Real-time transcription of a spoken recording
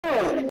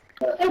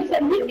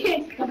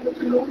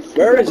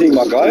Where is he,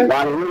 my guy?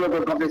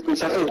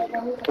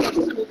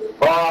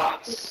 Oh,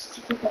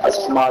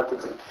 that's smart.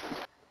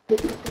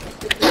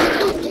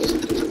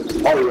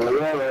 Oh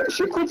là,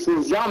 j'écoute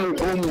ces armes,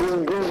 boum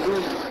boum boum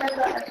boum.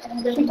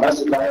 Ah,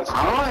 c'est pas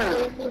ah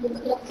ouais.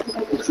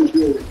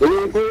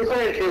 Il connaît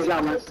pas les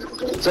armes.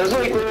 Ça se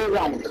voit, il connaît les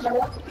armes.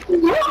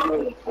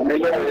 Mais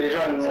là, les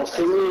gens, ils ont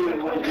saigné,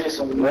 ils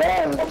sont morts.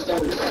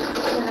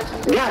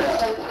 Regarde.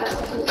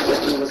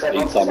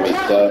 He's on me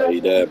dirty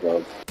there,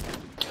 bro.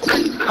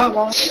 Come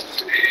on.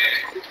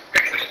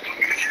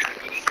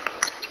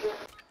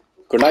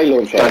 Grenade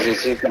launcher. Ah, c'est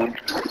sûr.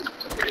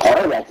 Ah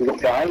ouais, bah, toujours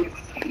pareil.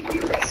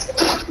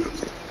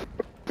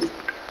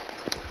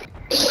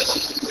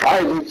 Ah,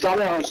 il est tout à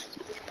l'heure.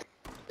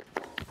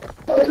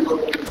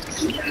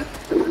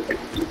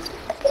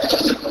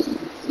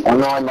 Oh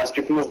non, il reste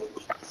plus que nous.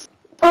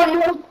 Ah,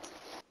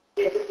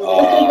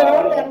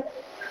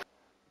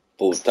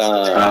 putain.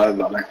 Ah ouais,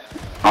 bah ouais.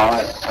 Ah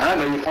ouais. Ah,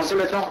 mais il est français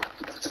maintenant.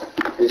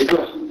 Il dit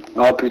quoi?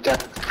 Oh putain.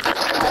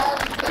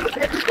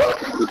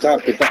 Putain.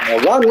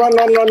 Run.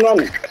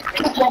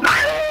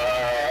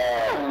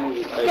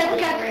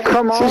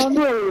 Come on.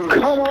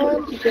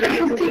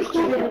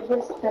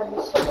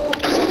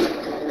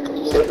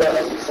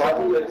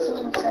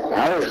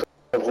 Ah ouais,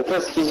 je sais pas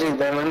ce qu'ils ont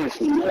dans la nuit.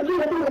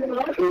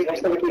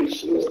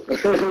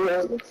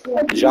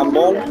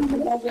 Jambon.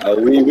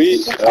 Oui.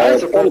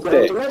 Ponte.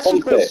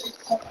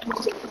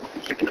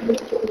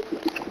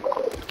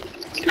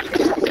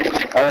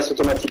 Ah ouais, c'est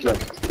automatique là.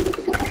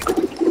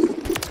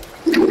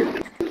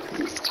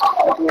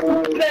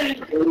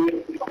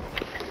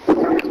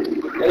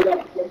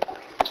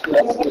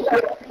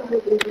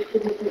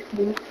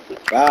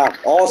 Ah,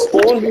 all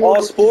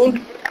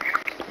spawn.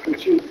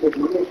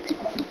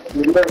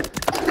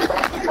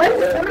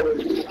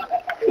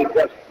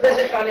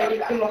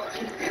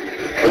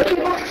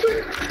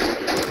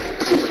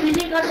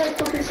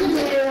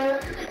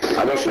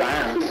 Ah bah je fais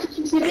rien.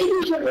 Je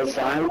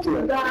fais rien du tout.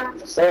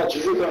 Ça va, tu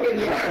joues quoi?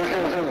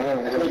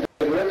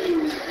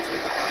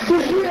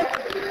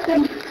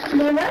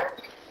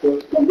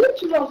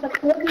 Tu vas en faire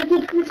quoi?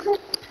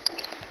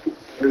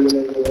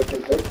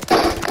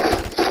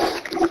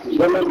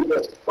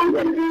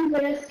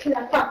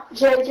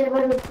 J'allais dire le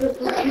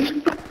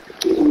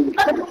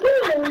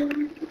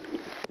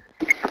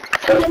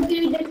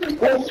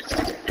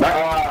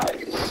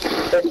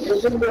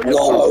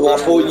No, I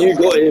thought you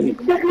got him.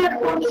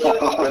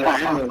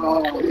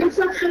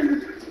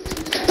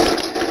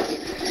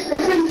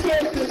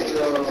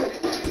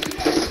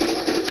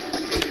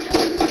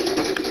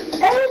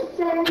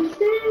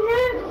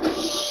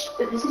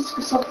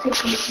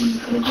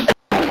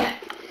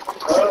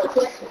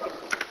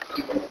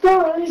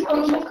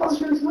 Quand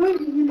je jouais,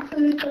 il me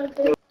faisait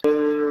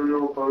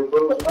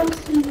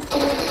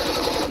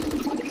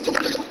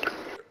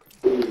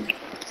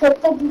ça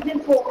t'a boudé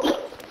pour.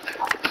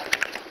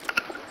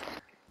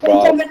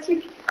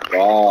 Automatique.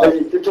 Wow.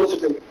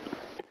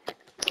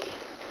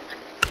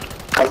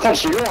 Attends,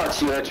 c'est long à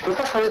tirer. Tu peux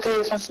pas changer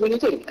tes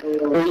sensibilités. Il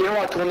est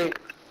long à tourner.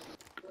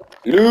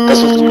 Loul.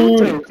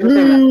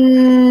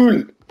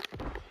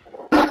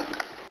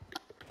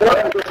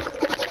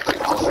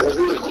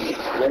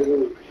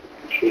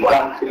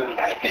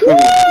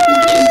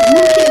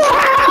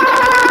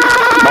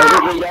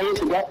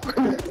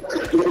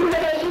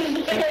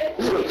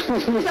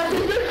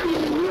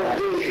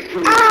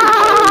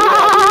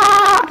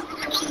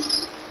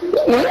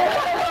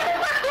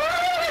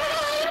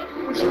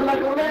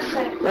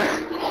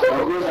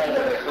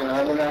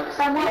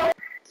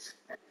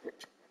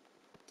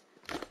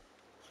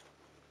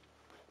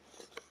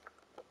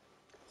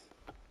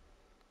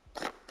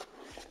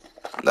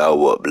 Now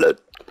what, blood?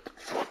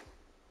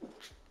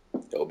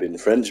 It'll be in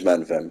French,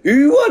 man, fam.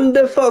 Who won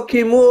the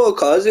fucking war,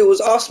 cuz? It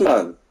was us,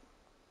 man.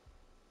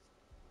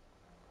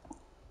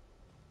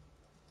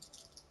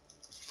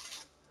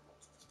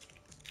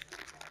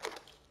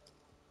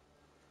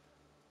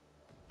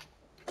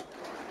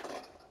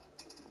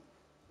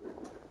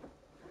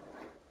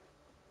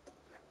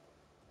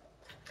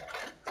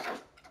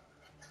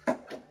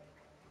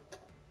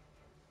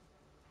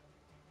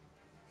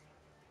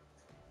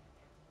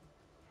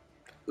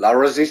 La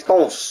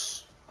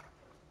Resistance.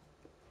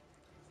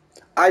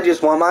 I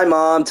just want my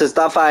mom to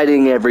stop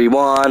fighting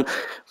everyone.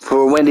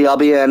 For Wendy, I'll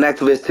be an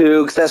activist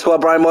too, 'cause that's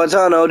what Brian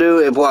Montano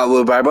do. What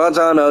would Brian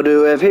Montano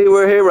do if he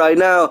were here right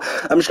now?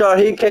 I'm sure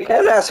he'd kick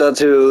an ass or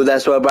two.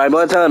 That's what Brian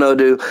Montano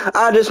do.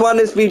 I just want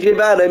this speech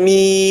out of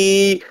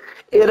me.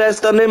 It has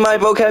done in my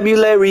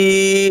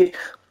vocabulary.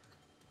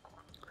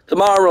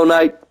 Tomorrow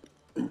night,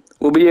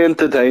 we'll be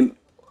entertained.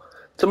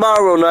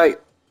 Tomorrow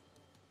night,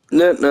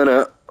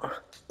 no.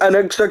 An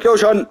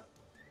execution.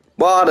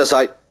 What a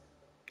sight.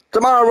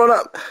 Tomorrow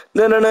night,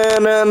 no.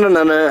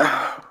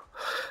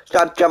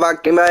 Shut your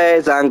fucking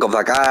face, Uncle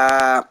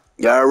Fucker.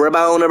 You're a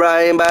boner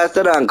brain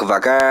bastard, Uncle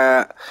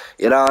Fucker.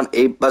 You don't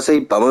eat, but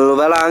sleep, but move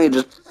along. You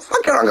just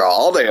fucking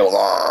all day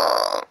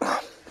long.